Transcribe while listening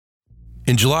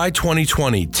In July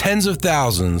 2020, tens of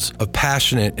thousands of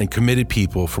passionate and committed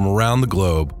people from around the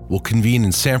globe will convene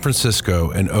in San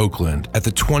Francisco and Oakland at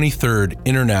the 23rd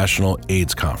International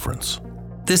AIDS Conference.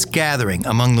 This gathering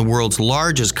among the world's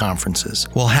largest conferences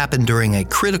will happen during a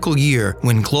critical year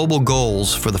when global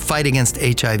goals for the fight against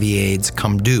HIV/AIDS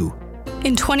come due.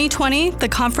 In 2020, the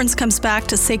conference comes back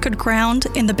to sacred ground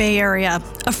in the Bay Area,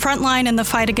 a front line in the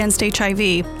fight against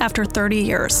HIV after 30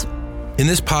 years. In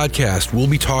this podcast, we'll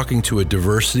be talking to a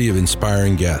diversity of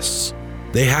inspiring guests.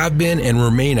 They have been and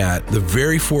remain at the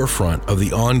very forefront of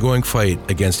the ongoing fight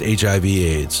against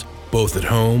HIV/AIDS, both at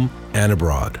home and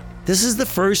abroad. This is the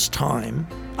first time,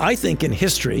 I think, in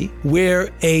history where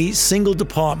a single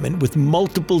department with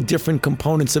multiple different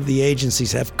components of the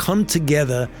agencies have come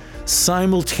together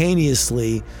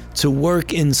simultaneously to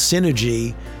work in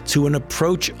synergy to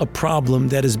approach a problem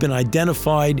that has been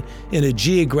identified in a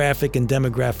geographic and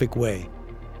demographic way.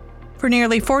 For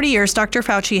nearly 40 years, Dr.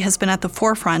 Fauci has been at the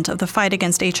forefront of the fight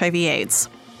against HIV/AIDS.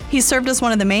 He served as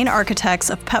one of the main architects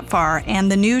of PEPFAR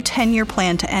and the new 10-year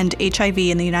plan to end HIV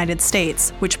in the United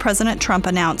States, which President Trump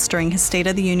announced during his State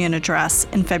of the Union address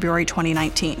in February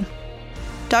 2019.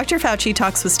 Dr. Fauci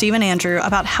talks with Stephen Andrew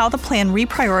about how the plan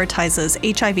reprioritizes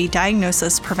HIV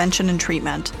diagnosis, prevention, and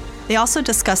treatment. They also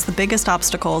discuss the biggest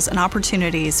obstacles and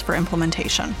opportunities for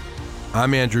implementation.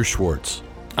 I'm Andrew Schwartz.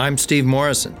 I'm Steve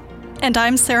Morrison. And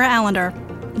I'm Sarah Allender.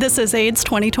 This is AIDS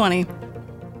 2020.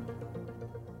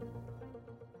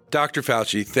 Dr.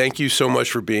 Fauci, thank you so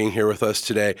much for being here with us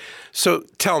today. So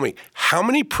tell me, how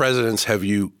many presidents have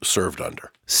you served under?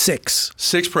 6.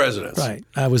 6 presidents. Right.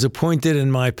 I was appointed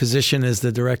in my position as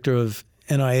the director of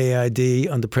NIAID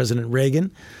under President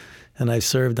Reagan, and I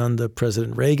served under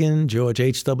President Reagan, George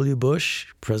H.W. Bush,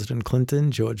 President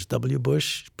Clinton, George W.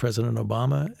 Bush, President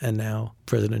Obama, and now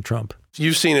President Trump.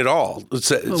 You've seen it all.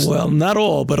 Well, not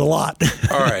all, but a lot.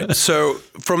 All right. So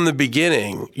from the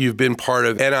beginning, you've been part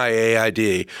of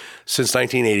NIAID since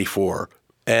 1984.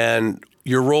 And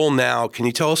your role now, can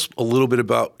you tell us a little bit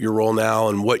about your role now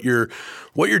and what you're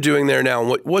doing there now?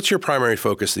 And what's your primary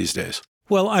focus these days?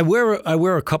 Well, I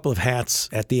wear a couple of hats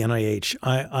at the NIH.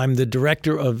 I'm the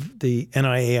director of the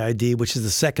NIAID, which is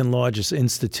the second largest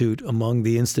institute among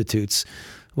the institutes,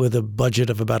 with a budget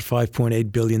of about $5.8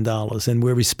 billion. And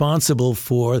we're responsible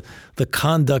for the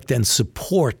conduct and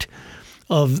support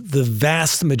of the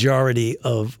vast majority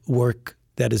of work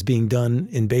that is being done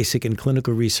in basic and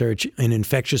clinical research in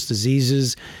infectious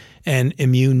diseases and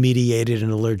immune-mediated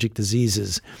and allergic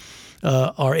diseases.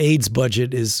 Our AIDS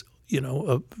budget is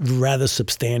rather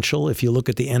substantial. If you look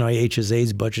at the NIH's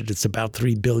AIDS budget, it's about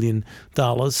 $3 billion.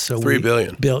 So $3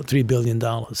 billion. $3 billion.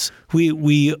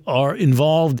 We are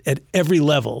involved at every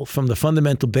level, from the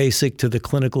fundamental basic to the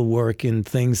clinical work, in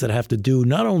things that have to do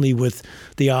not only with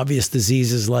the obvious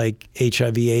diseases like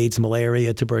HIV, AIDS,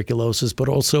 malaria, tuberculosis, but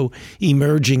also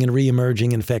emerging and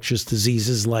re-emerging infectious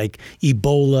diseases like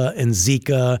Ebola and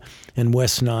Zika and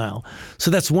West Nile.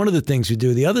 So that's one of the things we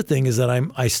do. The other thing is that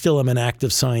I still am an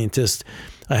active scientist.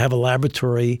 I have a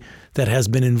laboratory that has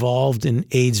been involved in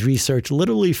AIDS research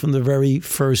literally from the very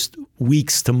first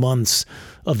weeks to months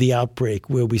of the outbreak,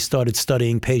 where we started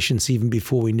studying patients even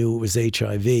before we knew it was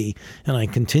HIV. And I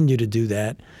continue to do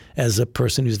that as a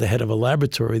person who's the head of a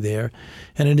laboratory there.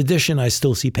 And in addition, I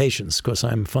still see patients because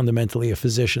I'm fundamentally a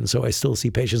physician. So I still see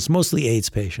patients, mostly AIDS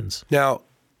patients. Now,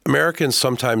 Americans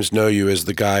sometimes know you as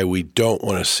the guy we don't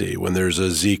want to see when there's a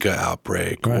Zika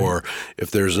outbreak, right, or if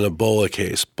there's an Ebola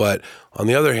case. But on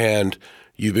the other hand,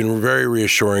 you've been very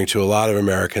reassuring to a lot of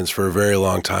Americans for a very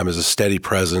long time as a steady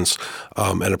presence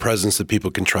and a presence that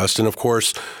people can trust. And of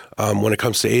course, when it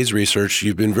comes to AIDS research,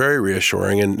 you've been very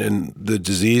reassuring, and the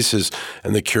disease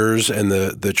and the cures and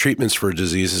the treatments for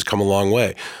disease has come a long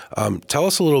way. Tell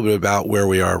us a little bit about where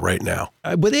we are right now.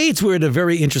 With AIDS, we're in a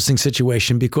very interesting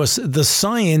situation because the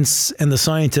science and the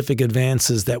scientific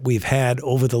advances that we've had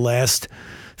over the last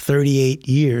 38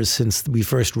 years since we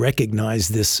first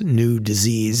recognized this new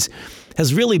disease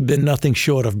has really been nothing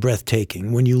short of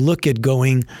breathtaking. When you look at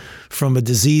going from a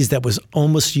disease that was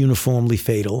almost uniformly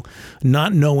fatal,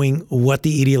 not knowing what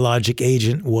the etiologic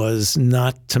agent was,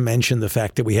 not to mention the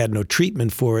fact that we had no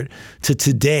treatment for it, to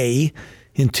today,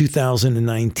 in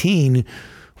 2019,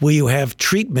 where you have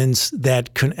treatments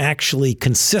that can actually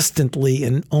consistently,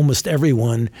 in almost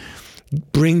everyone,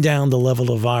 bring down the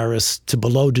level of virus to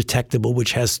below detectable,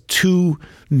 which has two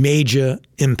major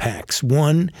impacts.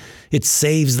 One, it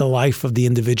saves the life of the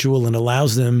individual and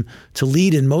allows them to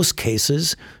lead, in most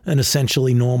cases, an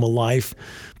essentially normal life.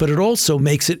 But it also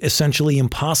makes it essentially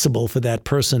impossible for that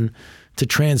person to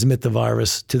transmit the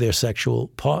virus to their sexual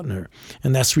partner.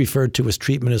 And that's referred to as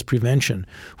treatment as prevention.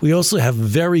 We also have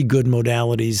very good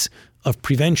modalities of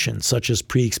prevention, such as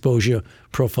pre-exposure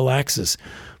prophylaxis.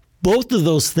 Both of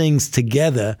those things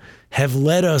together have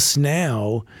led us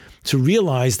now to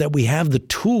realize that we have the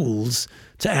tools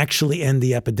to actually end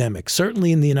the epidemic,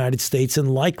 certainly in the United States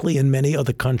and likely in many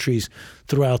other countries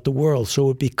throughout the world. So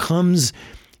it becomes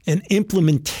an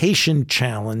implementation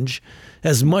challenge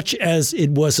as much as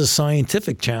it was a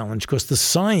scientific challenge, because the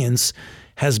science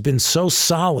has been so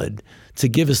solid to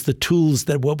give us the tools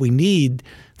that what we need,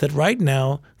 that right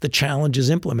now the challenge is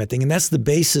implementing. And that's the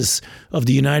basis of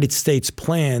the United States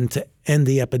plan to end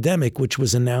the epidemic, which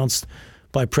was announced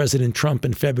by President Trump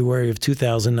in February of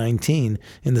 2019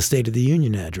 in the State of the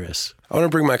Union address. I want to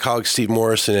bring my colleague Steve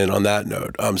Morrison in on that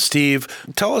note. Steve,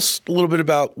 tell us a little bit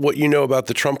about what you know about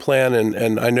the Trump plan,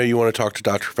 and I know you want to talk to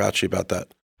Dr. Fauci about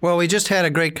that. Well, we just had a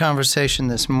great conversation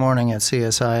this morning at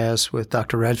CSIS with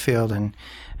Dr. Redfield and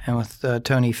with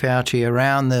Tony Fauci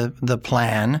around the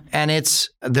plan. And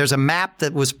there's a map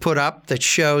that was put up that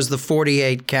shows the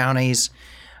 48 counties.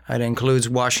 It includes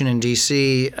Washington,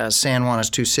 D.C., San Juan as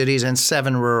 2 cities, and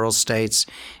 7 rural states.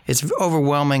 It's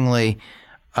overwhelmingly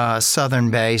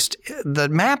southern-based. The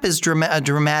map is a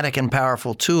dramatic and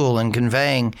powerful tool in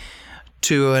conveying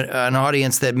to an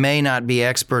audience that may not be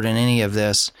expert in any of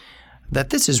this that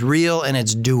this is real and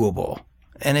it's doable.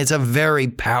 And it's a very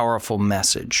powerful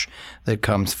message that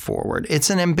comes forward. It's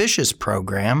an ambitious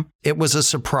program. It was a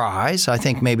surprise. I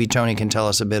think maybe Tony can tell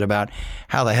us a bit about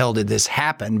how the hell did this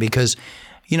happen, because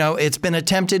it's been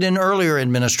attempted in earlier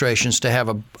administrations to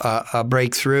have a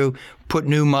breakthrough, put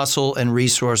new muscle and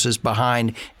resources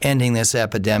behind ending this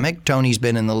epidemic. Tony's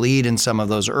been in the lead in some of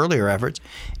those earlier efforts.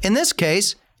 In this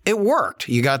case, it worked.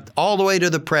 You got all the way to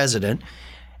the president.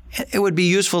 It would be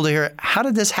useful to hear, how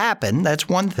did this happen? That's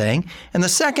one thing. And the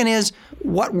second is,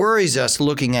 what worries us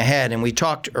looking ahead? And we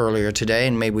talked earlier today,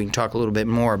 and maybe we can talk a little bit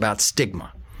more about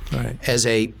stigma as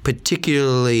a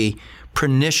particularly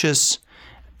pernicious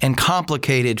and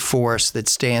complicated force that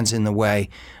stands in the way,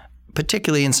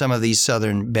 particularly in some of these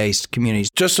southern-based communities.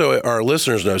 Just so our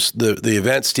listeners know, the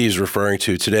event Steve's referring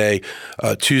to today,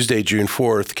 Tuesday, June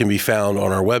 4th, can be found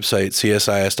on our website,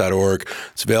 csis.org.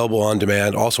 It's available on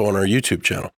demand, also on our YouTube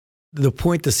channel. The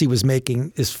point that Steve was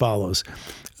making is follows.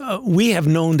 We have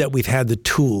known that we've had the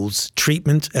tools,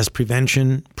 treatment as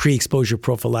prevention, pre-exposure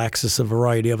prophylaxis, a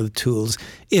variety of the tools,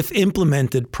 if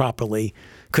implemented properly,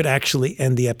 could actually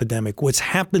end the epidemic. What's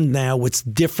happened now, what's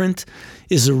different,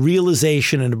 is a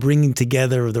realization and a bringing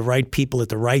together of the right people at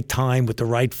the right time with the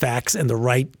right facts and the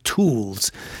right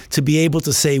tools to be able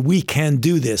to say, we can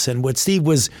do this. And what Steve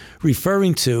was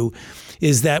referring to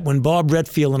is that when Bob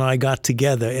Redfield and I got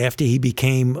together after he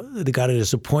got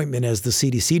his appointment as the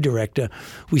CDC director,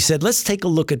 we said, let's take a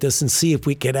look at this and see if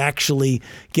we could actually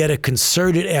get a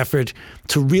concerted effort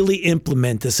to really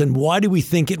implement this. And why do we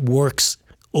think it works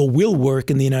or will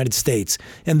work in the United States?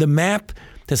 And the map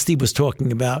that Steve was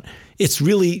talking about, it's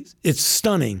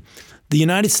stunning. The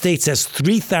United States has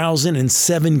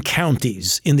 3,007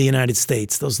 counties in the United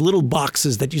States, those little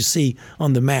boxes that you see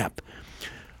on the map.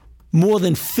 More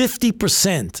than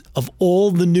 50% of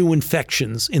all the new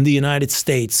infections in the United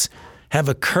States have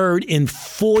occurred in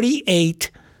 48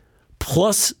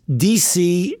 plus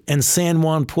D.C. and San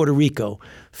Juan, Puerto Rico.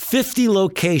 50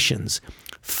 locations,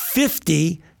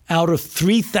 50 out of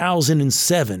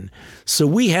 3,007. So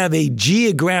we have a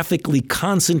geographically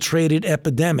concentrated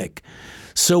epidemic.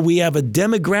 So we have a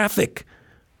demographic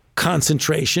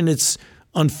concentration. It's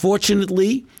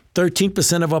unfortunately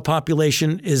 13% of our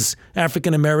population is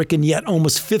African American, yet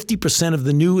almost 50% of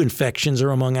the new infections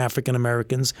are among African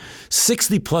Americans,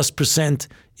 60+%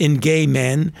 in gay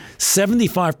men,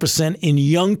 75% in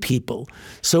young people.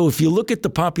 So if you look at the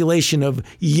population of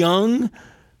young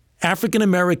African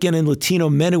American and Latino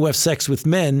men who have sex with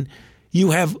men,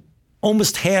 you have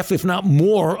almost half, if not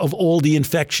more, of all the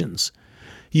infections.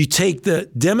 You take the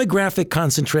demographic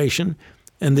concentration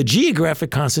and the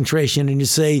geographic concentration and you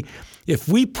say, if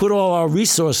we put all our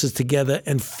resources together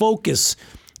and focus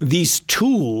these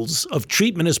tools of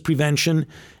treatment as prevention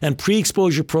and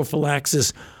pre-exposure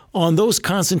prophylaxis on those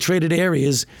concentrated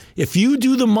areas, if you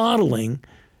do the modeling,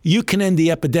 you can end the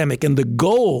epidemic. And the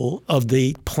goal of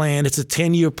the plan, it's a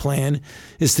 10-year plan,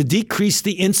 is to decrease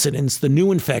the incidence, the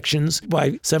new infections,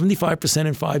 by 75%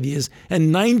 in 5 years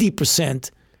and 90%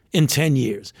 in 10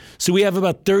 years. So we have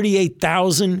about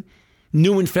 38,000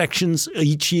 new infections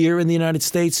each year in the United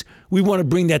States. We want to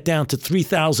bring that down to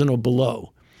 3,000 or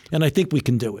below. And I think we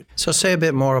can do it. So say a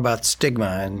bit more about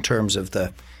stigma in terms of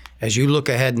as you look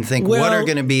ahead and think, what are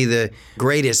going to be the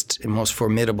greatest and most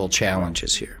formidable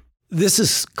challenges here? This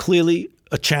is clearly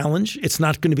a challenge. It's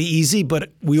not going to be easy,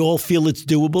 but we all feel it's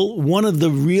doable. One of the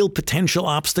real potential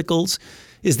obstacles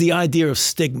is the idea of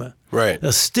stigma. Right.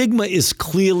 Stigma is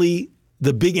clearly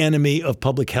the big enemy of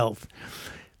public health,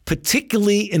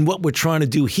 particularly in what we're trying to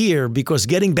do here, because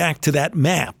getting back to that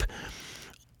map,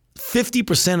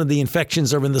 50% of the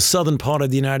infections are in the southern part of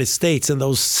the United States, and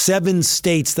those 7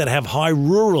 states that have high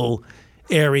rural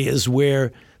areas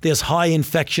where there's high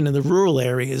infection in the rural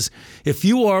areas. If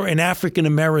you are an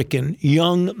African-American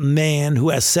young man who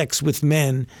has sex with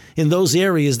men in those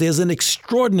areas, there's an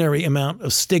extraordinary amount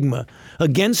of stigma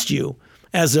against you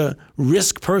as a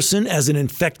risk person, as an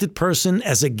infected person,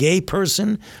 as a gay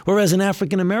person, or as an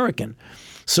African-American.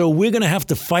 So we're going to have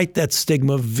to fight that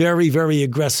stigma very, very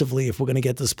aggressively if we're going to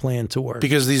get this plan to work.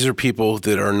 Because these are people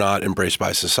that are not embraced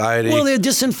by society. Well, they're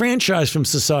disenfranchised from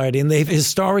society, and they've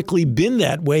historically been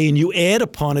that way. And you add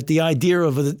upon it the idea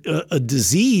of a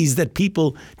disease that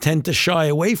people tend to shy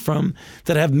away from,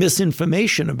 that have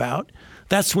misinformation about.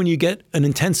 That's when you get an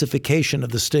intensification of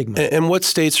the stigma. And what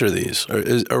states are these?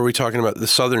 Are we talking about the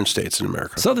southern states in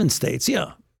America? Southern states,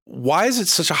 yeah. Why is it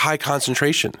such a high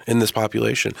concentration in this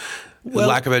population?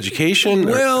 Lack of education?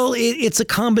 Well, it's a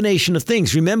combination of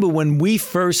things. Remember, when we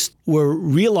first were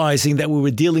realizing that we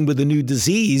were dealing with a new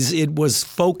disease, it was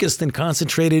focused and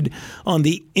concentrated on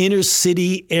the inner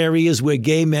city areas where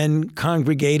gay men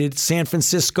congregated: San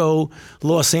Francisco,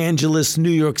 Los Angeles,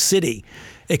 New York City.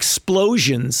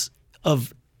 Explosions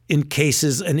in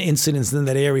cases and incidents in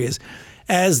that areas.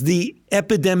 As the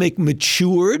epidemic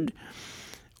matured,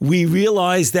 we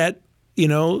realized that,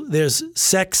 there's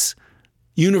sex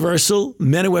universal.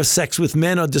 Men who have sex with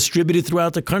men are distributed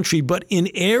throughout the country. But in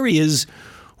areas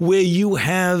where you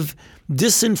have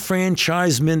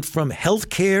disenfranchisement from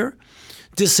healthcare,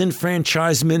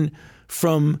 disenfranchisement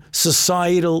from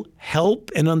societal help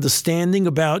and understanding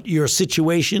about your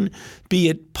situation, be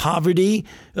it poverty,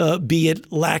 be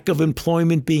it lack of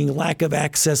employment, being lack of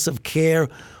access of care,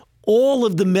 all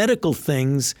of the medical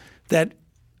things that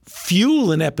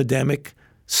fuel an epidemic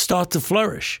start to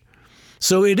flourish.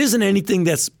 So it isn't anything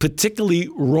that's particularly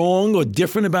wrong or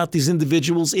different about these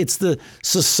individuals. It's the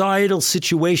societal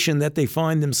situation that they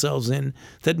find themselves in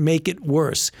that make it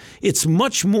worse. It's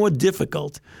much more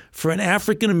difficult for an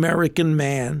African-American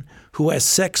man who has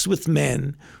sex with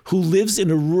men, who lives in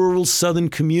a rural southern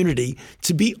community,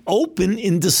 to be open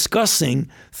in discussing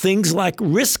things like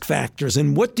risk factors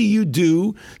and what do you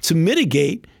do to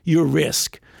mitigate your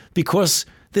risk. Because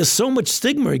there's so much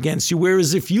stigma against you,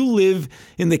 whereas if you live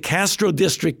in the Castro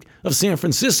district of San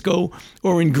Francisco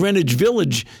or in Greenwich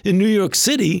Village in New York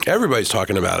City, everybody's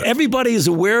talking about it. Everybody is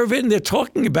aware of it and they're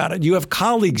talking about it. You have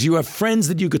colleagues, you have friends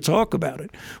that you could talk about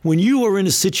it. When you are in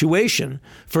a situation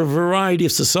for a variety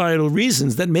of societal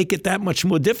reasons that make it that much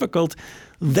more difficult,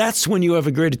 that's when you have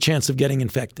a greater chance of getting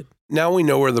infected. Now we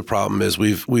know where the problem is.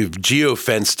 We've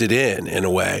geo-fenced it in a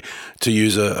way, to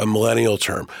use a millennial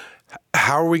term.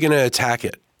 How are we going to attack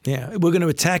it? Yeah, we're going to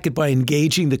attack it by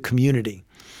engaging the community.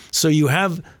 So you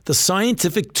have the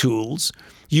scientific tools.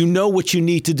 You know what you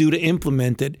need to do to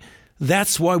implement it.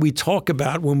 That's why we talk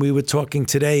about, when we were talking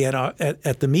today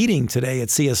at the meeting today at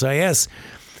CSIS,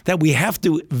 that we have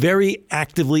to very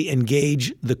actively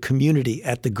engage the community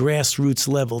at the grassroots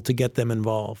level to get them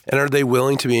involved. And are they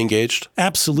willing to be engaged?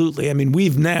 Absolutely. I mean,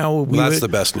 that's the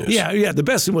best news. Yeah. The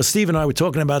best news, Steve and I were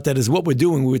talking about that, is what we're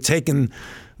doing. We're taking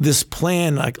this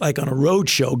plan like on a road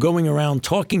show, going around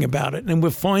talking about it. And we're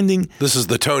finding... This is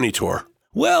the Tony tour.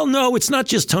 Well, no, it's not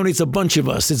just Tony. It's a bunch of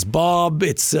us. It's Bob.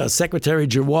 It's Secretary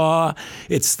Giroir.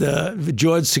 It's the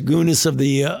George Segunis of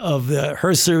the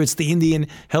HRSA. It's the Indian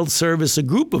Health Service. A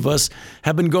group of us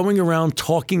have been going around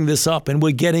talking this up, and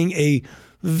we're getting a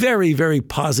very, very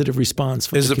positive response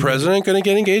from the community. President going to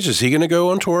get engaged? Is he going to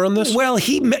go on tour on this? Well,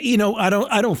 I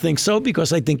don't think so,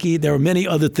 because I think there are many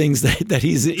other things that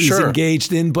he's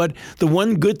engaged in. But the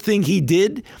one good thing he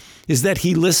did is that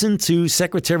he listened to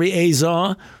Secretary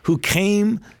Azar, who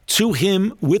came to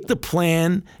him with the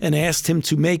plan and asked him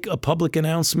to make a public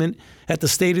announcement at the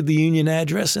State of the Union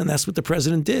address, and that's what the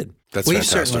president did. We've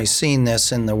certainly seen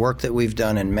this in the work that we've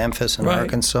done in Memphis and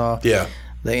Arkansas. Yeah.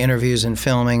 The interviews and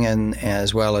filming, and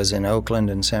as well as in Oakland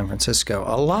and San Francisco.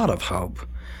 A lot of hope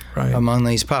among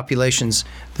these populations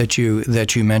that you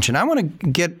mentioned. I want to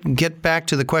get back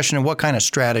to the question of what kind of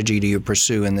strategy do you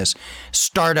pursue in this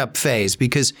startup phase,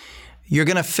 because you're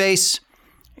going to face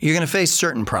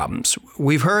certain problems.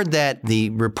 We've heard that the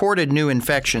reported new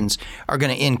infections are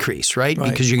going to increase, right?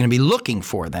 Because you're going to be looking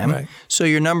for them. Right. So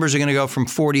your numbers are going to go from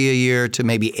 40 a year to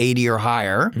maybe 80 or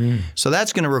higher. So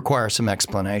that's going to require some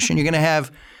explanation. You're going to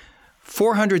have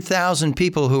 400,000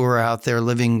 people who are out there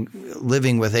living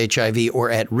with HIV or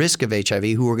at risk of HIV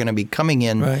who are going to be coming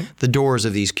in the doors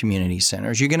of these community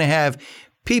centers. You're going to have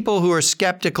people who are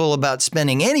skeptical about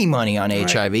spending any money on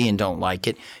HIV and don't like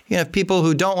it. You have people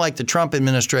who don't like the Trump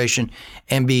administration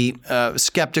and be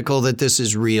skeptical that this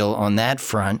is real on that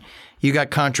front. You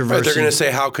got controversy. Right, they're going to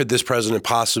say, how could this president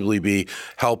possibly be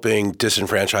helping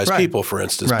disenfranchised people, for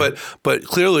instance? Right. But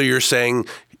clearly you're saying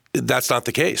that's not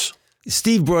the case.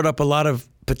 Steve brought up a lot of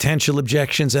potential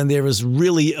objections, and there is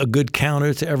really a good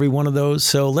counter to every one of those.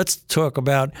 So let's talk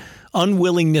about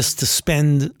unwillingness to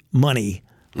spend money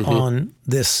on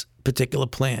this particular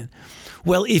plan.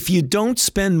 Well, if you don't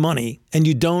spend money and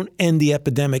you don't end the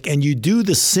epidemic and you do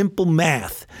the simple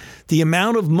math, the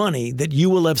amount of money that you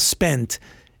will have spent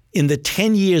in the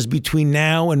 10 years between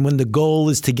now and when the goal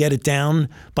is to get it down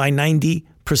by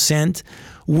 90%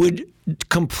 would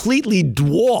completely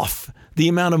dwarf the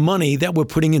amount of money that we're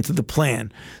putting into the plan.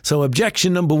 So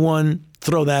objection number one,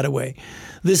 throw that away.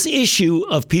 This issue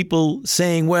of people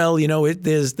saying, well,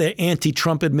 there's the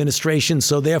anti-Trump administration,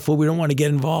 so therefore we don't want to get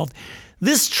involved.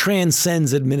 This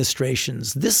transcends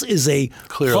administrations. This is a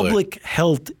public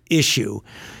health issue.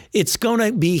 It's going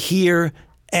to be here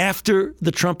after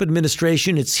the Trump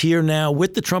administration. It's here now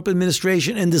with the Trump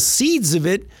administration, and the seeds of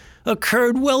it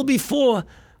occurred well before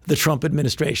the Trump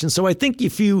administration. So I think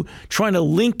if you trying to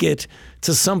link it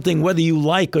to something, whether you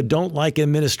like or don't like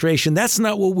administration, that's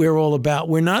not what we're all about.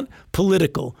 We're not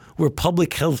political. We're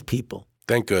public health people.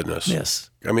 Thank goodness. Yes.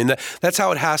 I mean, that's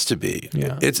how it has to be.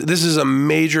 Yeah. This is a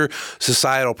major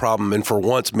societal problem, and for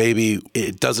once, maybe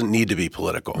it doesn't need to be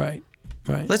political. Right.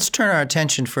 Right. Let's turn our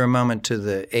attention for a moment to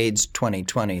the AIDS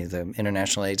 2020, the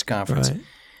International AIDS Conference,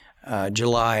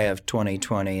 July of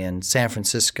 2020 in San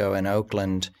Francisco and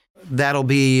Oakland. That'll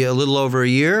be a little over a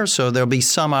year, so there'll be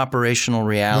some operational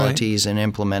realities in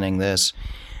implementing this.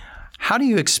 How do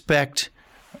you expect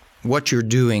what you're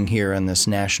doing here in this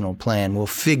national plan will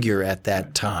figure at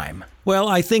that time? Well,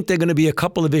 I think there are going to be a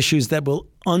couple of issues that will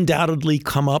undoubtedly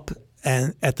come up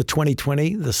at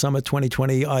the Summit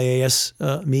 2020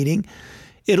 IAS meeting.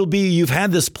 It'll be, you've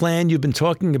had this plan, you've been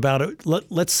talking about it,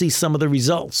 let's see some of the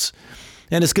results.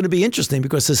 And it's going to be interesting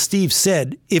because, as Steve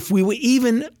said, if we were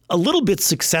even a little bit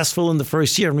successful in the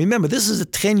first year, and remember, this is a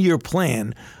 10-year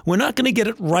plan, we're not going to get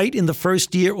it right in the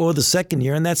first year or the second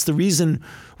year. And that's the reason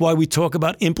why we talk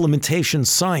about implementation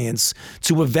science,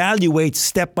 to evaluate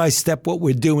step by step what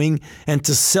we're doing and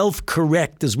to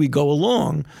self-correct as we go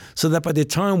along so that by the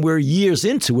time we're years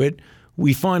into it,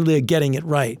 we finally are getting it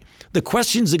right. The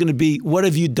questions are going to be, what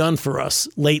have you done for us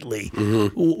lately?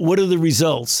 What are the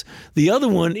results? The other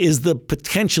one is the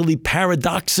potentially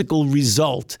paradoxical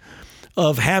result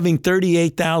of having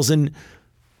 38,000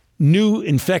 new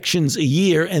infections a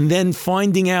year and then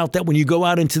finding out that when you go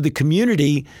out into the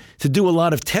community to do a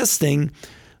lot of testing,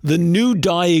 the new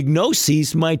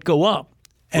diagnoses might go up.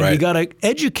 And we got to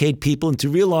educate people into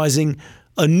realizing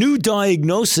a new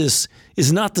diagnosis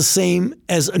is not the same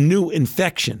as a new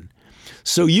infection.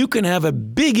 So you can have a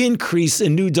big increase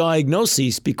in new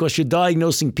diagnoses because you're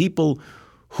diagnosing people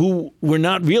who were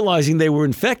not realizing they were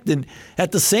infected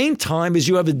at the same time as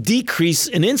you have a decrease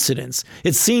in incidence.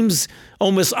 It seems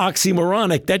almost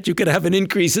oxymoronic that you could have an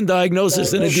increase in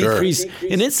diagnosis and a decrease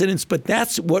in incidence, but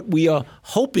that's what we are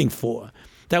hoping for,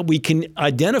 that we can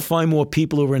identify more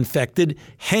people who are infected,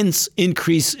 hence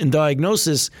increase in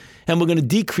diagnosis, and we're going to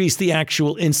decrease the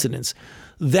actual incidence.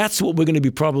 That's what we're going to be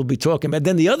probably talking about.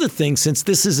 Then the other thing, since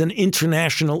this is an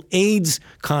international AIDS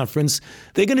conference,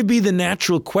 they're going to be the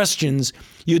natural questions.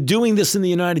 You're doing this in the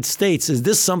United States. Is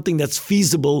this something that's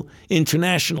feasible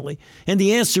internationally? And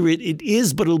the answer, it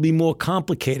is, but it'll be more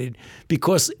complicated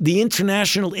because the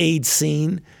international AIDS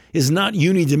scene is not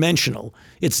unidimensional.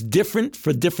 It's different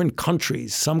for different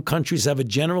countries. Some countries have a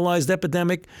generalized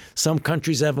epidemic. Some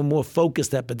countries have a more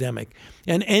focused epidemic.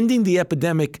 And ending the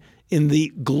epidemic in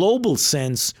the global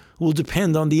sense will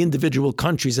depend on the individual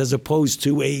countries as opposed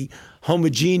to a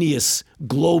homogeneous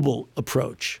global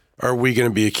approach. Are we going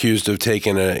to be accused of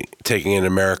taking an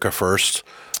America first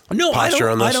posture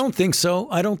on this? I don't think so.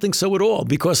 I don't think so at all,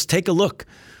 because take a look.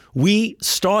 We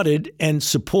started and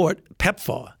support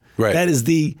PEPFAR. Right. That is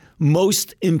the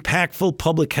most impactful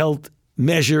public health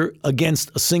measure against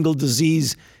a single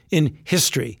disease in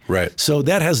history. Right. So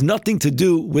that has nothing to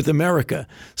do with America.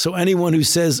 So anyone who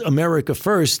says America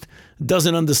first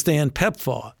doesn't understand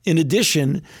PEPFAR. In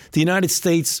addition, the United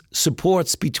States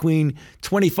supports between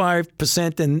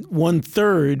 25% and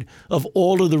 1/3 of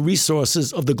all of the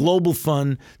resources of the Global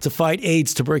Fund to fight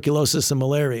AIDS, tuberculosis, and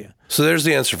malaria. So there's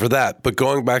the answer for that. But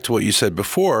going back to what you said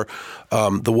before,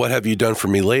 the what have you done for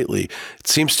me lately, it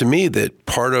seems to me that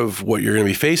part of what you're going to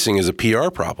be facing is a PR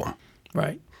problem.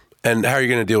 Right. And how are you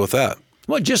going to deal with that?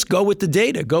 Well, just go with the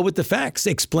data, go with the facts,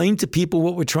 explain to people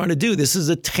what we're trying to do. This is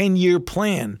a 10-year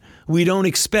plan. we don't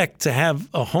expect to have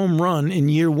a home run in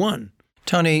year one.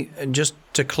 Tony, just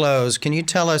to close, can you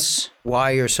tell us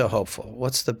why you're so hopeful?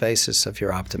 What's the basis of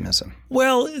your optimism?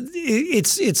 Well,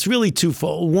 it's really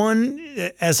twofold. One,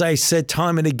 as I said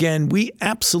time and again, we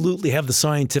absolutely have the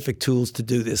scientific tools to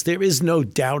do this. There is no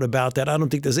doubt about that. I don't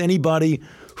think there's anybody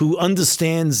who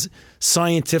understands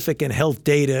scientific and health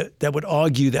data that would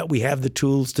argue that we have the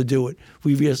tools to do it.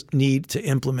 We just need to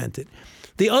implement it.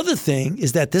 The other thing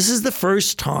is that this is the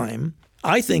first time,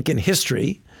 I think, in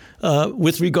history,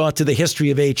 with regard to the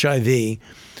history of HIV,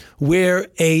 where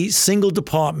a single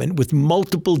department with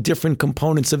multiple different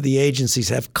components of the agencies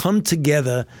have come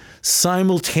together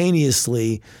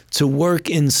simultaneously to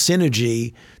work in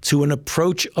synergy to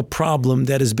approach a problem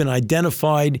that has been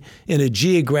identified in a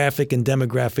geographic and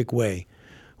demographic way.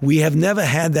 We have never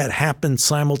had that happen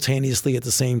simultaneously at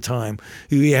the same time.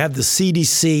 You have the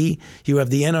CDC, you have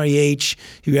the NIH,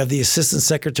 you have the Assistant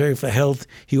Secretary for Health,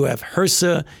 you have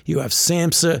HRSA, you have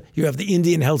SAMHSA, you have the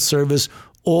Indian Health Service,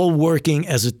 all working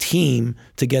as a team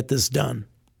to get this done.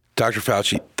 Dr.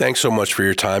 Fauci, thanks so much for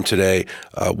your time today.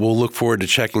 We'll look forward to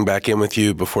checking back in with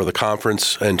you before the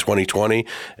conference in 2020,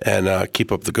 and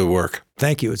keep up the good work.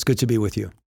 Thank you. It's good to be with you.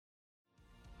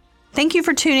 Thank you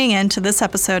for tuning in to this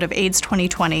episode of AIDS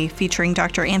 2020 featuring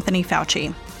Dr. Anthony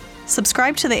Fauci.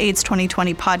 Subscribe to the AIDS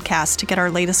 2020 podcast to get our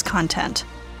latest content.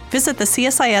 Visit the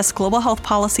CSIS Global Health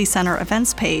Policy Center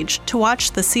events page to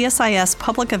watch the CSIS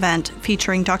public event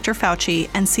featuring Dr. Fauci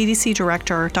and CDC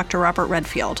Director Dr. Robert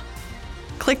Redfield.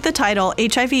 Click the title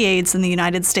HIV/AIDS in the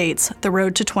United States, The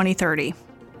Road to 2030.